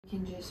We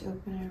can just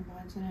open our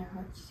minds and our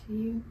hearts to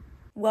you.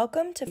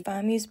 Welcome to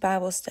Phi Mu's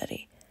Bible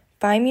Study.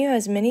 Phi Mu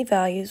has many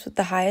values, with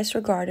the highest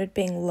regarded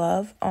being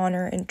love,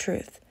 honor, and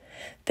truth.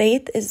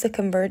 Faith is the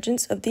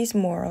convergence of these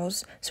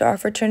morals, so our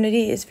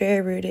fraternity is very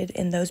rooted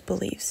in those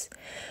beliefs.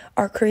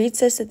 Our creed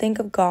says to think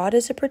of God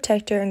as a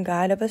protector and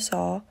guide of us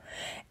all,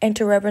 and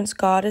to reverence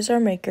God as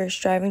our maker,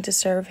 striving to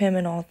serve Him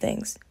in all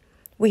things.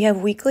 We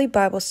have weekly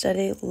Bible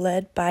study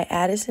led by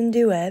Addison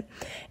Duet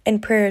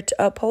and prayer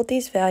to uphold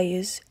these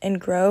values and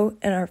grow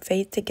in our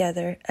faith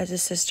together as a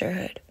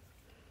sisterhood.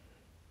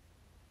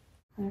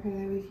 I pray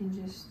that we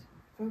can just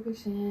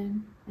focus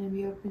in and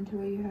be open to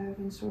what you have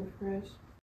in store for us.